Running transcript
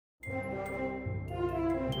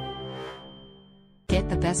Get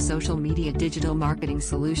the best social media digital marketing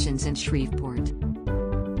solutions in Shreveport.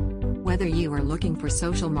 Whether you are looking for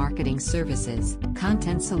social marketing services,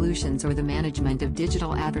 content solutions, or the management of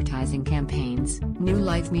digital advertising campaigns, New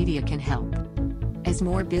Life Media can help. As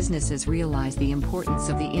more businesses realize the importance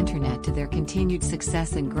of the internet to their continued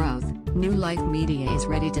success and growth, New Life Media is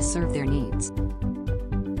ready to serve their needs.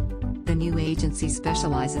 The new agency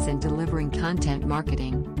specializes in delivering content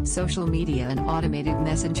marketing, social media, and automated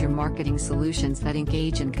messenger marketing solutions that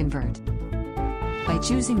engage and convert. By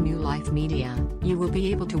choosing New Life Media, you will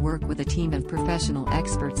be able to work with a team of professional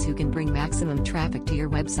experts who can bring maximum traffic to your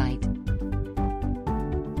website.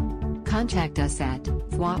 Contact us at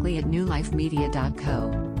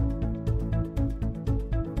thwattley@newlifemedia.co.